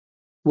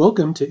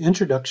Welcome to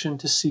Introduction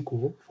to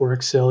SQL for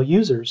Excel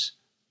Users,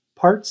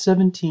 Part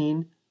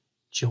 17,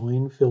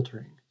 Join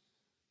Filtering.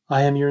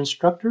 I am your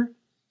instructor,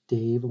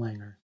 Dave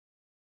Langer.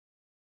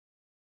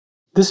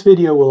 This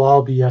video will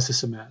all be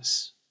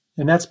SSMS,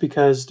 and that's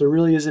because there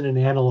really isn't an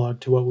analog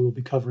to what we will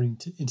be covering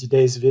in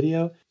today's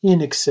video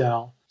in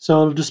Excel, so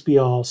it'll just be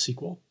all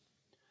SQL.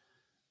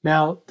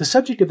 Now, the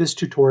subject of this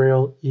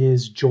tutorial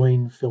is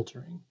join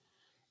filtering,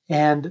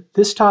 and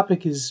this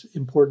topic is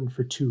important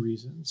for two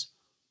reasons.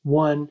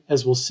 One,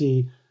 as we'll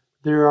see,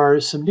 there are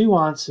some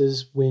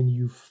nuances when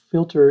you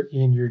filter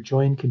in your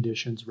join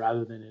conditions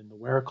rather than in the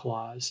where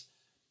clause.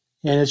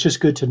 And it's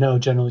just good to know,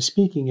 generally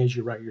speaking, as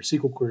you write your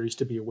SQL queries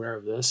to be aware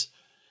of this.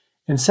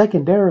 And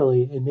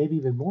secondarily, and maybe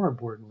even more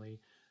importantly,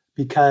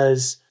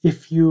 because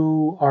if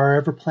you are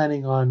ever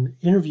planning on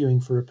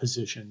interviewing for a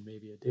position,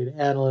 maybe a data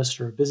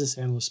analyst or a business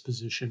analyst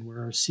position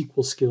where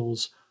SQL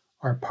skills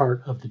are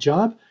part of the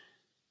job,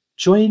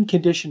 join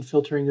condition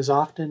filtering is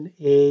often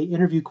an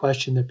interview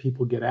question that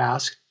people get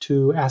asked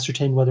to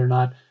ascertain whether or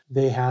not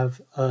they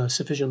have a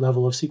sufficient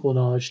level of SQL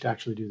knowledge to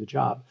actually do the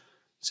job.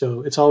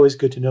 So it's always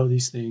good to know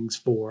these things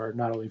for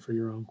not only for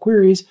your own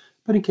queries,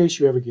 but in case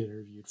you ever get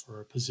interviewed for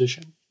a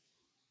position.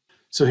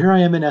 So here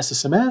I am in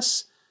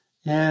SSMS,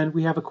 and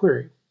we have a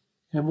query.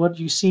 And what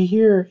you see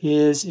here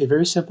is a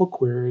very simple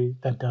query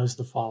that does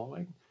the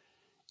following.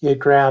 It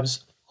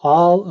grabs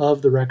all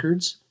of the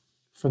records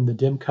from the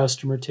DIM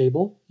customer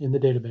table in the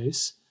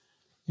database,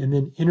 and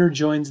then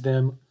interjoins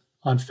them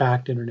on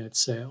fact internet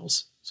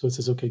sales. So it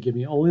says, okay, give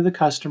me only the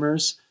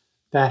customers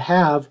that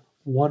have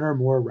one or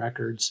more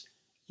records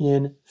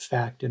in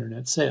fact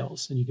internet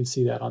sales. And you can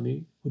see that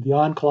with the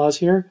on clause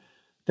here,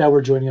 that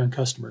we're joining on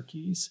customer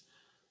keys.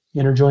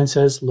 Interjoin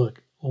says,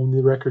 look, only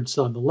the records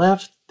on the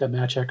left that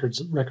match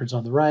records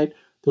on the right,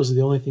 those are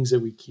the only things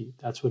that we keep.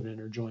 That's what an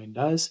interjoin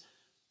does.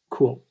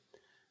 Cool.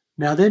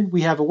 Now then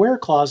we have a where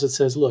clause that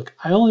says, look,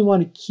 I only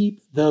want to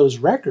keep those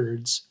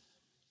records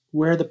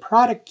where the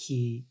product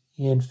key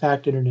in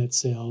fact internet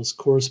sales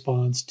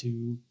corresponds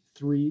to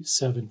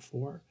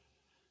 374.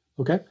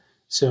 Okay,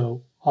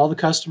 so all the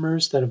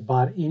customers that have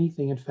bought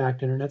anything in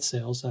fact internet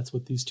sales, that's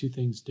what these two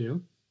things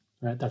do,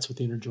 right? That's what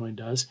the interjoin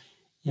does.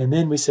 And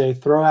then we say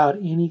throw out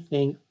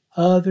anything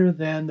other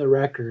than the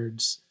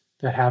records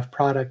that have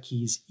product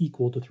keys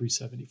equal to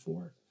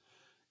 374.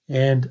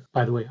 And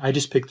by the way, I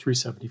just picked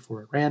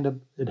 374 at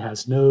random. It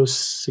has no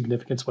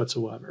significance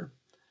whatsoever.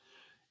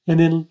 And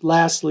then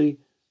lastly,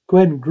 go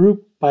ahead and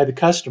group by the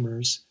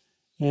customers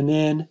and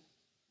then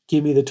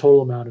give me the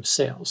total amount of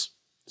sales.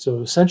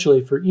 So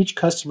essentially for each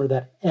customer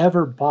that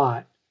ever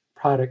bought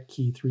product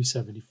key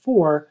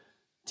 374,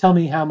 tell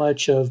me how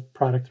much of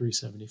product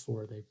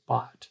 374 they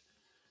bought.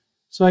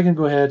 So I can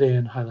go ahead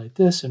and highlight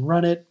this and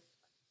run it.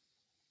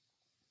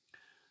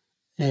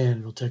 And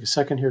it'll take a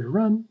second here to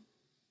run.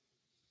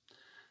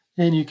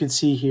 And you can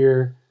see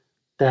here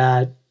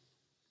that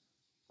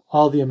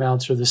all the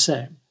amounts are the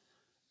same.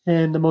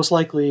 And the most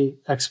likely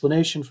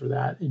explanation for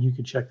that, and you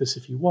can check this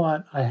if you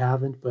want, I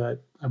haven't,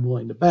 but I'm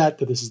willing to bet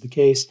that this is the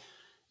case,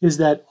 is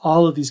that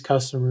all of these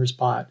customers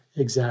bought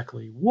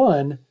exactly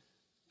one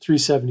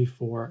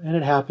 374, and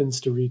it happens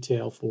to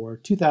retail for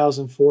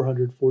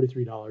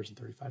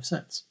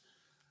 $2,443.35.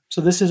 So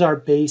this is our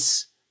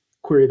base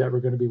query that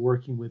we're going to be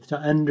working with to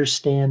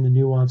understand the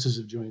nuances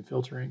of join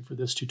filtering for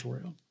this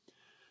tutorial.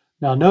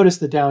 Now notice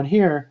that down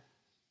here,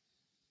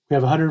 we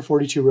have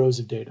 142 rows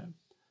of data.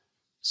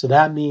 So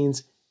that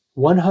means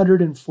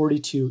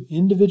 142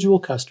 individual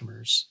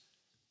customers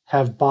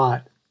have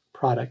bought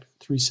product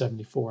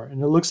 374.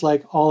 And it looks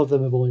like all of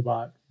them have only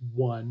bought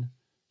one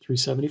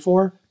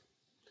 374,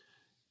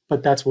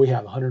 but that's what we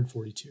have,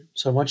 142.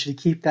 So I want you to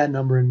keep that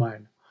number in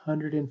mind,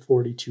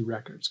 142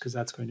 records, because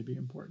that's going to be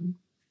important.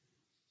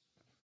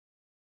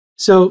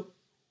 So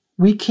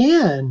we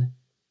can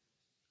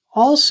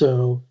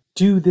also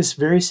do this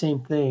very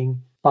same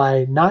thing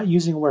by not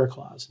using a where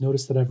clause.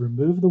 Notice that I've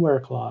removed the where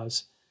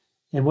clause,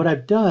 and what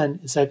I've done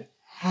is I've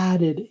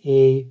added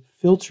a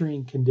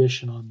filtering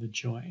condition on the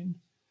join.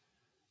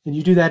 And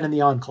you do that in the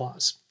on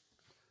clause.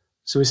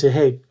 So we say,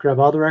 hey, grab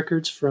all the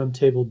records from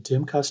table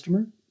DIM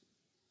customer,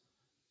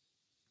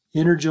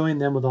 interjoin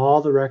them with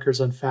all the records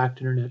on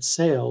fact internet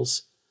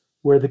sales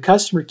where the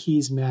customer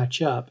keys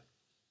match up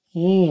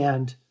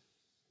and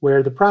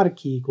where the product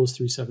key equals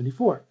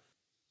 374.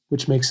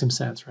 Which makes some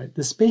sense, right?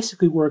 This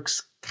basically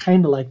works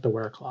kind of like the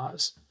where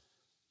clause.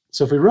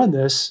 So if we run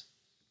this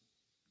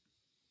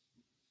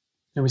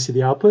and we see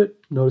the output,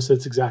 notice that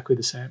it's exactly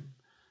the same.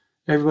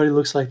 Everybody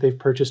looks like they've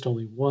purchased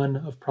only one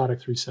of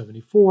product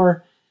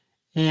 374,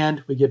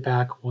 and we get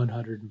back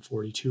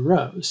 142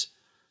 rows.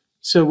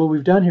 So what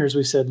we've done here is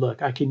we said,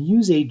 look, I can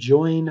use a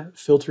join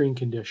filtering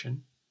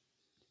condition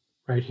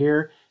right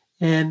here,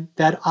 and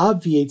that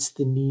obviates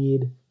the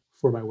need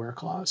for my where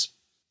clause.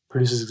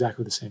 Produces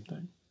exactly the same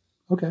thing.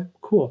 Okay,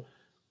 cool.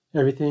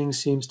 Everything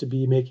seems to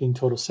be making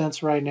total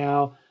sense right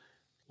now.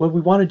 What we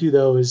want to do,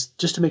 though, is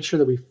just to make sure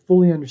that we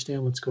fully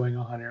understand what's going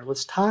on here.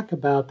 Let's talk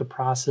about the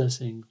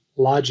processing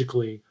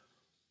logically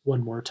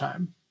one more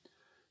time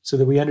so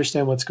that we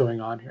understand what's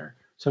going on here.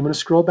 So I'm going to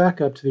scroll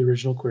back up to the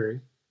original query.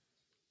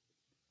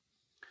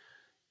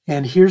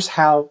 And here's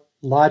how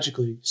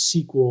logically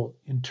SQL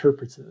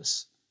interprets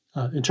this,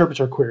 interprets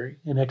our query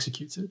and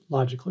executes it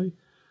logically.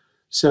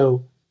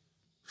 So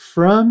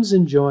froms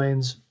and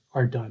joins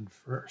are done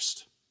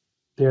first.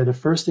 They're the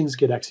first things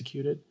get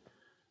executed.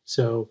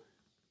 So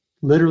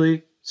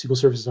literally, SQL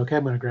Server says, okay,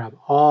 I'm going to grab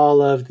all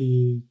of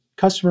the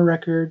customer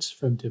records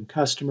from dim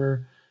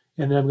customer,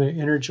 and then I'm going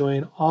to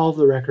interjoin all of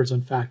the records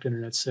on fact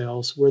internet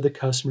sales where the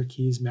customer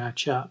keys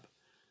match up.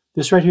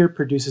 This right here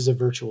produces a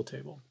virtual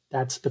table.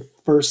 That's the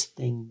first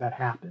thing that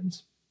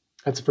happens.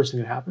 That's the first thing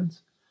that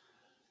happens.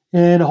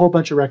 And a whole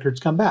bunch of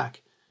records come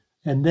back.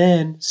 And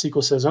then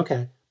SQL says,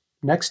 okay,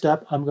 next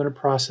up, I'm going to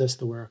process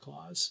the where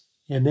clause.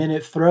 And then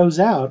it throws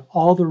out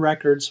all the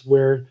records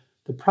where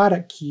the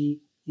product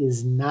key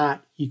is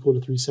not equal to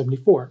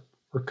 374.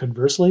 Or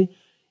conversely,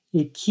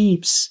 it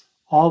keeps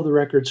all the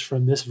records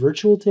from this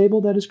virtual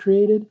table that is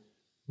created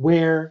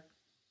where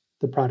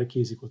the product key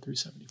is equal to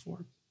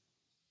 374.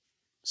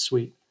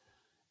 Sweet.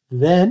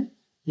 Then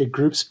it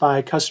groups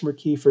by customer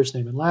key, first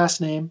name and last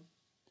name.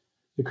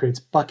 It creates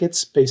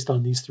buckets based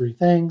on these three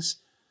things.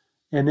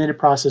 And then it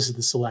processes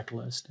the select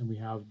list. And we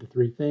have the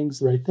three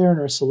things right there in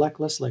our select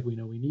list like we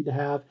know we need to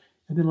have.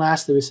 And then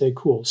lastly, we say,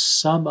 cool,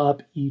 sum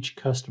up each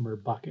customer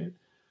bucket.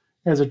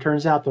 As it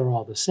turns out, they're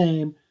all the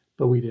same,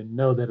 but we didn't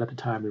know that at the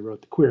time we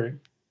wrote the query.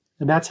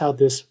 And that's how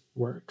this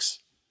works.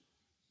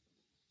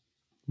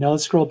 Now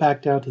let's scroll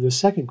back down to the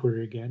second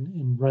query again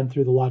and run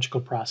through the logical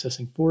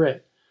processing for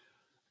it.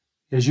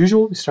 As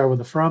usual, we start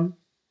with a from.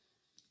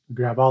 We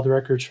grab all the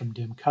records from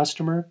dim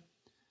customer.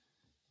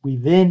 We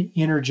then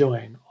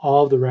interjoin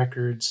all the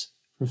records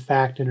from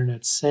fact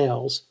internet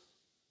sales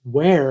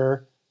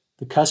where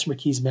the customer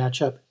keys match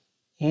up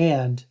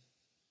and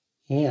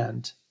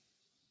the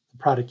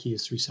product key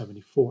is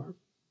 374.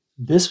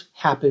 This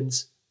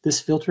happens,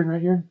 this filtering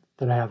right here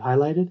that I have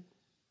highlighted,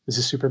 this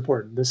is super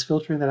important. This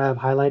filtering that I have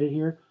highlighted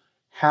here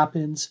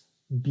happens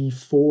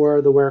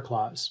before the where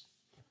clause.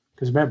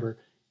 Because remember,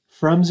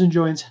 froms and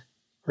joins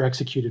are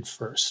executed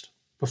first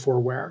before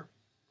where.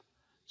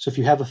 So if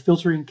you have a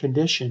filtering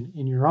condition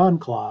in your on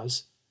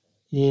clause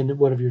in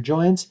one of your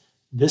joins,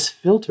 this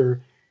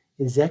filter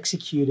is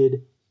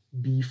executed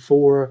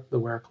before the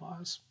where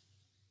clause.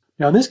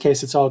 Now in this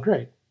case, it's all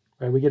great,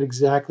 right? We get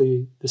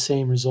exactly the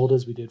same result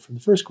as we did from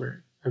the first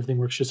query. Everything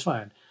works just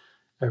fine.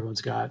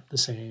 Everyone's got the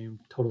same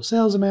total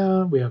sales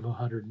amount. We have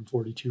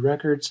 142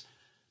 records.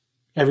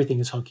 Everything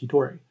is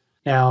hunky-dory.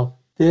 Now,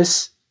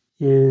 this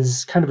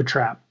is kind of a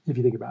trap if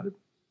you think about it.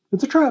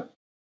 It's a trap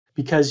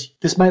because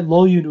this might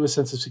lull you into a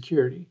sense of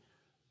security.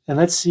 And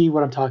let's see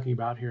what I'm talking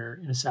about here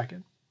in a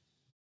second.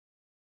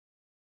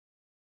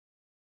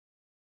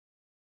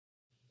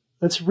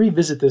 Let's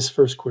revisit this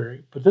first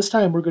query, but this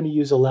time we're going to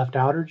use a left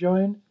outer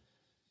join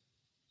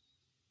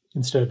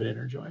instead of an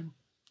inner join.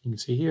 You can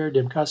see here,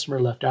 dim customer,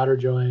 left outer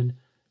join,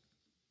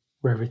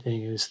 where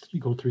everything is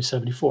equal to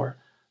 374.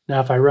 Now,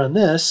 if I run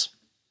this,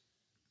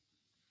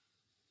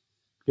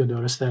 you'll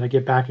notice that I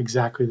get back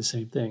exactly the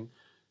same thing.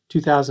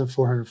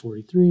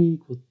 2,443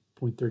 equals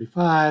 0.35,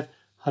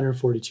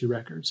 142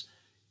 records.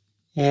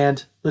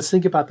 And let's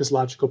think about this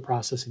logical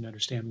processing to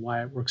understand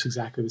why it works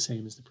exactly the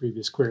same as the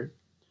previous query.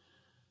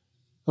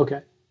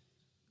 Okay,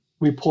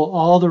 we pull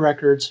all the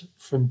records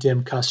from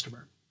dim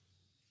customer.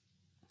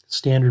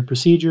 Standard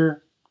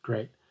procedure,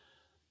 great.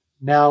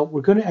 Now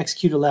we're going to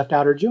execute a left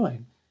outer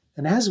join.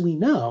 And as we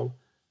know,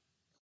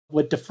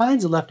 what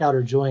defines a left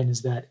outer join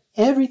is that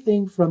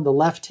everything from the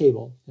left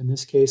table, in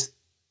this case,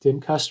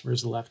 dim customer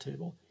is the left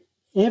table,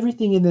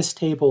 everything in this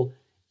table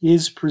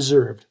is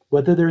preserved,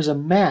 whether there's a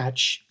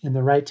match in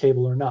the right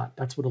table or not.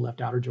 That's what a left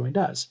outer join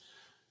does.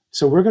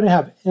 So we're going to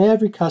have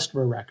every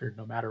customer record,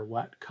 no matter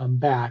what, come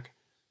back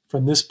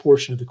from this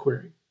portion of the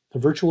query. The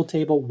virtual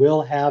table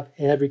will have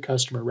every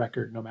customer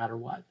record, no matter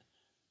what.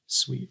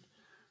 Sweet.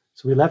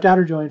 So we left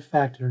outer join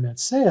fact internet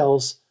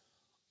sales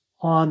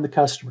on the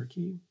customer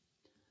key.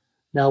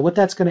 Now,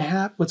 what's going to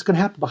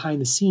happen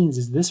behind the scenes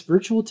is this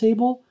virtual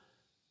table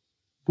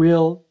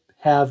will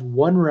have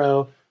one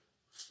row,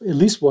 at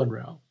least one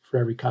row for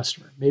every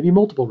customer. Maybe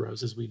multiple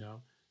rows, as we know.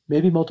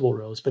 Maybe multiple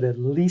rows, but at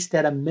least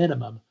at a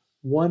minimum,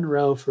 one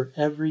row for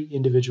every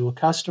individual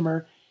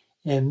customer.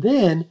 And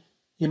then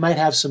it might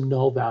have some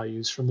null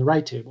values from the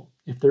right table.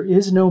 If there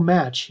is no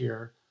match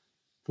here,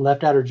 the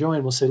left outer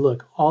join will say,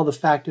 look, all the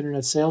fact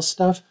internet sales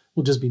stuff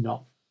will just be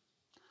null.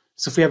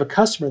 So if we have a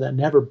customer that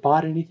never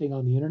bought anything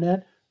on the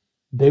internet,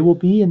 they will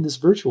be in this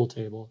virtual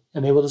table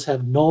and they will just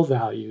have null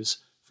values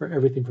for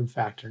everything from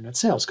fact internet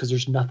sales because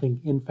there's nothing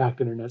in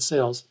fact internet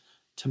sales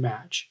to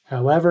match.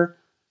 However,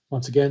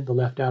 once again, the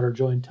left outer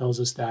join tells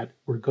us that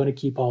we're going to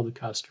keep all the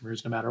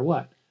customers no matter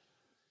what.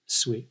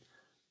 Sweet.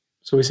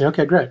 So we say,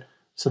 okay, great.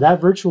 So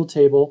that virtual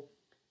table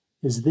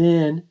is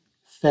then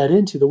fed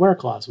into the where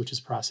clause, which is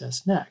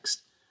processed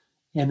next.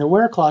 And the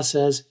where clause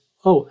says,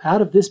 oh,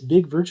 out of this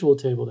big virtual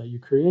table that you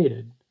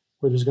created,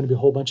 where there's going to be a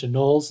whole bunch of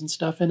nulls and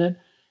stuff in it,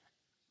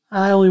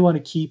 I only want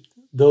to keep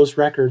those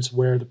records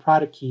where the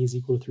product key is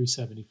equal to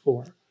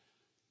 374.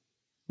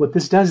 what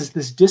this does is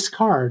this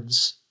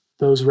discards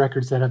those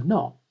records that have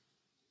null.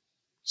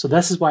 So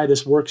this is why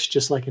this works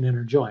just like an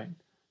inner join,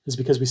 is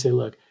because we say,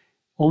 look,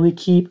 only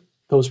keep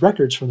those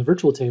records from the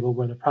virtual table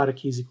where the product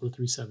key is equal to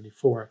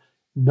 374.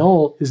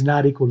 Null is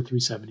not equal to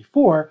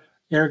 374,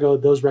 ergo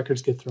those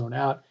records get thrown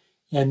out,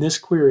 and this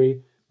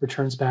query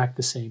returns back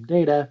the same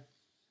data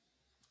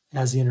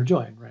as the inner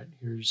join, right?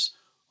 Here's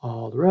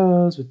all the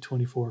rows with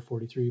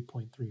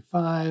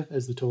 2443.35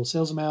 as the total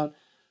sales amount,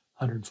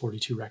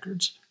 142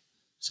 records.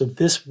 So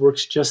this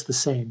works just the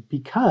same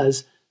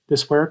because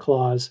this where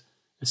clause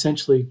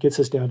essentially gets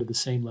us down to the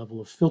same level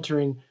of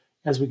filtering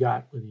as we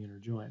got with the inner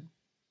join.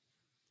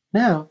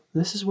 Now,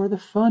 this is where the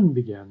fun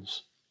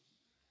begins.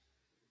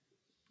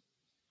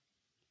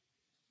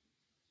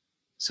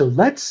 So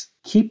let's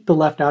keep the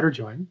left outer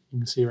join. You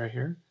can see right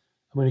here.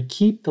 I'm going to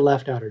keep the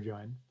left outer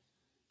join,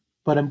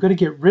 but I'm going to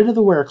get rid of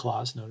the where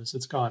clause. Notice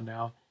it's gone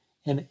now,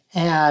 and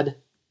add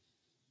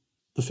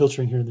the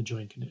filtering here in the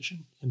join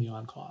condition in the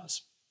on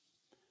clause.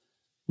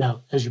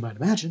 Now, as you might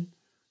imagine,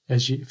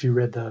 if you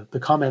read the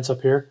comments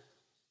up here,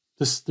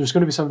 there's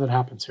going to be something that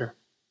happens here.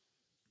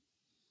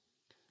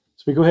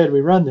 So we go ahead and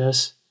we run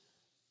this.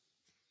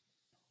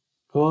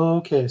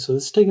 Okay, so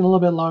this is taking a little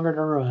bit longer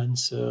to run,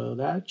 so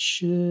that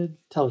should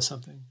tell us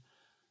something.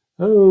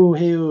 Oh,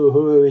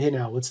 hey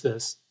now, what's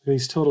this?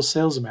 These total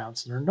sales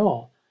amounts that are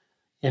null.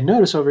 And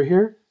notice over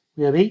here,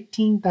 we have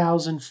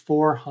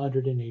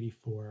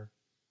 18,484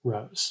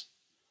 rows.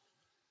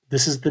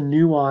 This is the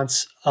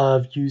nuance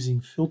of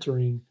using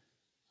filtering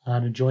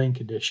on a join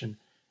condition.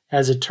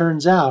 As it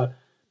turns out, it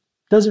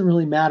doesn't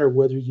really matter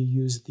whether you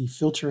use the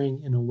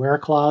filtering in a where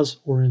clause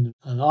or in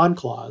an on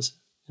clause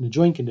in a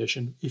join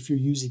condition. If you're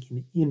using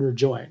an inner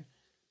join,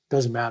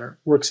 doesn't matter.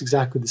 Works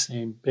exactly the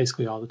same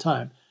basically all the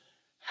time.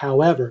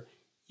 However,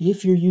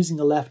 if you're using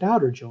a left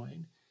outer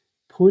join,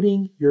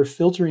 putting your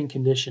filtering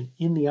condition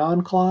in the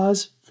on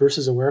clause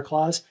versus a where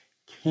clause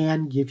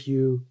can give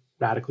you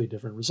radically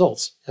different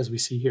results, as we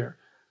see here.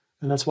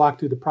 And let's walk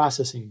through the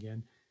processing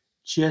again,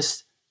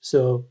 just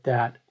so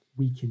that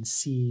we can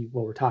see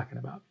what we're talking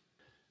about.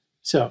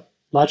 So,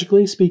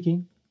 logically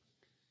speaking,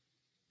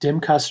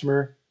 dim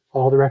customer,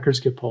 all the records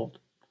get pulled.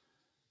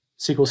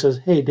 SQL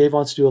says, hey, Dave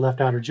wants to do a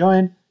left outer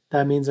join.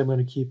 That means I'm going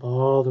to keep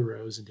all the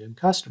rows in dim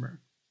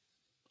customer,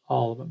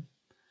 all of them.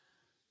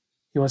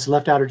 He wants a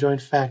left outer join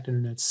fact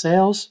internet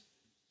sales.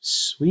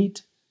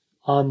 Sweet.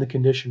 On the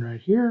condition right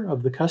here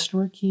of the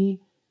customer key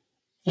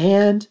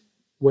and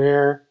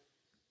where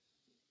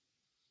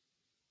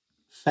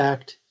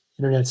fact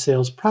internet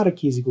sales product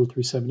key is equal to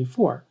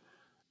 374.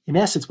 In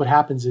essence, what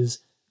happens is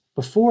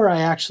before I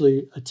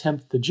actually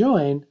attempt the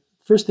join,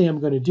 first thing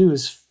I'm going to do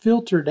is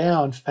filter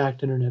down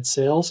fact internet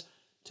sales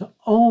to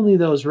only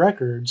those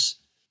records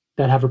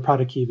that have a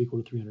product key of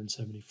equal to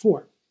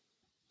 374.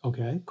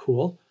 Okay,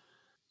 cool.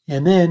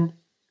 And then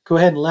go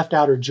ahead and left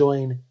outer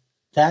join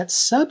that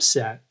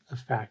subset of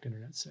fact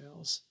internet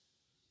sales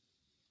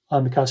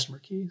on the customer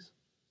keys.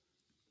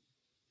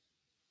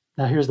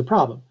 Now here's the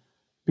problem.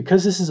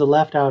 Because this is a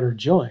left outer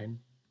join,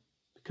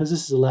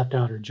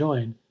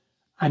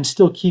 I'm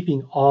still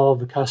keeping all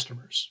the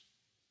customers.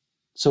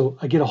 So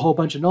I get a whole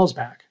bunch of nulls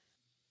back.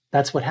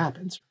 That's what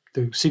happens.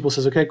 The SQL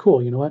says, okay,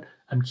 cool, you know what?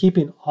 I'm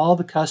keeping all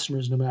the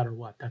customers no matter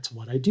what. That's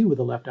what I do with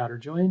a left outer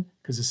join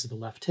because this is the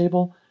left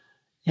table.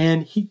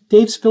 And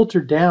Dave's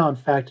filtered down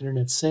fact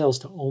internet sales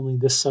to only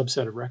this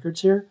subset of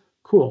records here.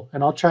 Cool.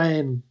 And I'll try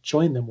and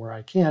join them where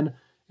I can,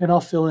 and I'll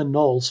fill in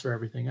nulls for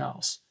everything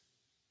else.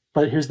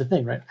 But here's the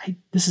thing, right?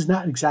 This is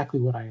not exactly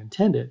what I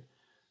intended.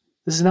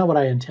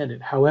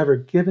 However,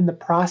 given the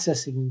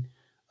processing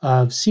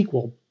of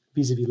SQL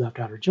vis-a-vis left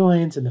outer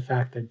joins and the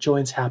fact that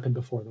joins happen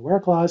before the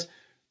where clause,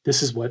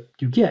 this is what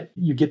you get.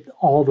 You get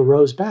all the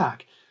rows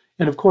back.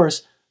 And of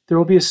course, there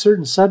will be a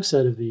certain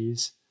subset of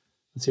these.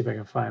 Let's see if I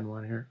can find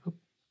one here.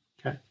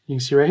 Okay, you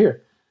can see right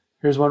here.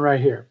 Here's one right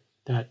here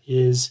that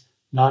is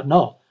not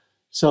null.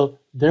 So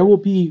there will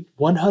be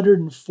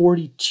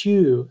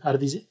 142 out of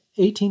these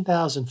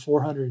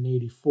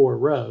 18,484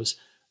 rows.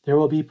 There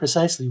will be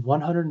precisely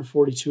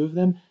 142 of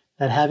them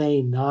that have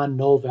a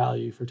non-null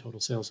value for total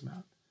sales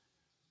amount.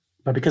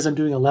 But because I'm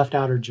doing a left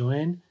outer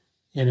join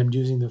and I'm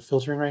using the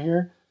filtering right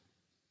here,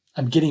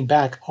 I'm getting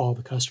back all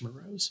the customer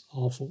rows,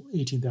 all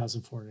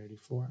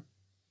 18,484.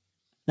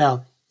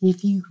 Now,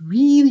 if you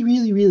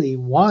really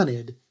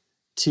wanted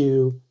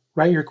to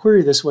write your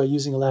query this way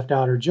using a left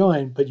outer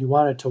join, but you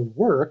want it to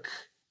work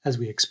as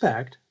we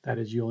expect, that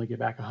is, you only get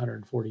back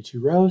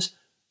 142 rows,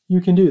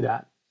 you can do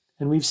that.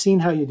 And we've seen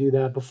how you do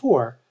that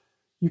before.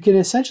 You can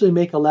essentially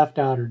make a left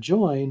outer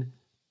join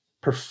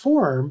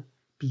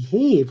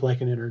behave like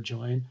an inner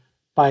join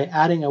by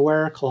adding a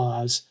where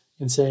clause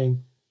and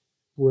saying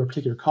where a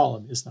particular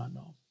column is not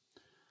null.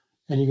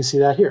 And you can see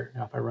that here.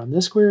 Now, if I run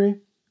this query,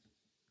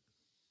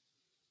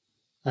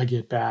 I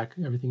get back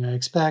everything I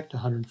expect,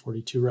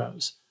 142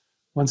 rows.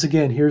 Once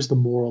again, here's the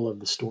moral of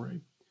the story.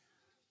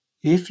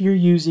 If you're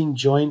using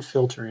join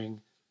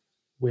filtering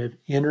with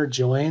inner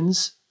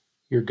joins,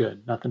 you're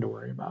good, nothing to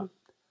worry about.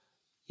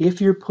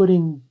 If you're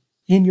putting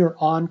in your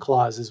on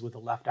clauses with a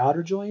left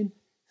outer join,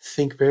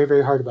 think very,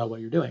 very hard about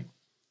what you're doing,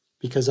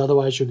 because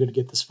otherwise you're going to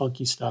get this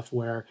funky stuff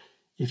where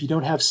if you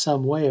don't have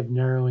some way of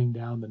narrowing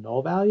down the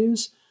null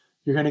values,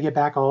 you're going to get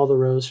back all the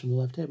rows from the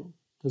left table,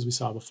 as we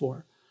saw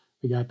before.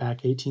 We got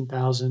back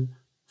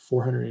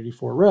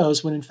 18,484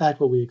 rows, when in fact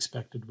what we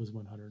expected was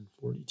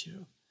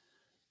 142.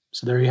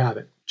 So there you have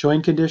it.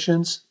 Join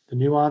conditions, the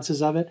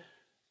nuances of it.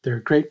 They're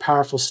great,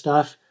 powerful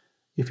stuff.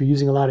 If you're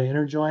using a lot of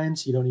inner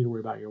joins, you don't need to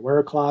worry about your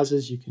where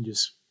clauses. You can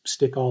just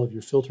stick all of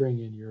your filtering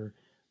in your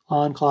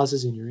on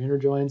clauses in your inner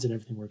joins and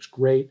everything works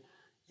great.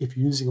 If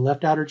you're using a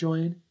left outer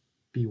join,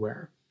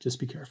 beware. Just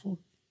be careful.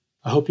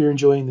 I hope you're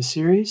enjoying the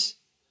series.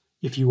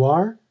 If you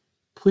are,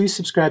 please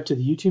subscribe to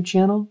the YouTube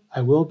channel.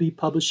 I will be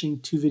publishing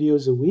 2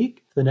 videos a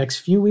week for the next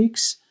few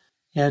weeks.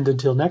 And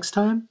until next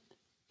time,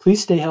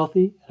 please stay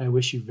healthy, and I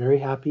wish you very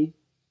happy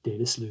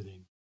data sleuthing.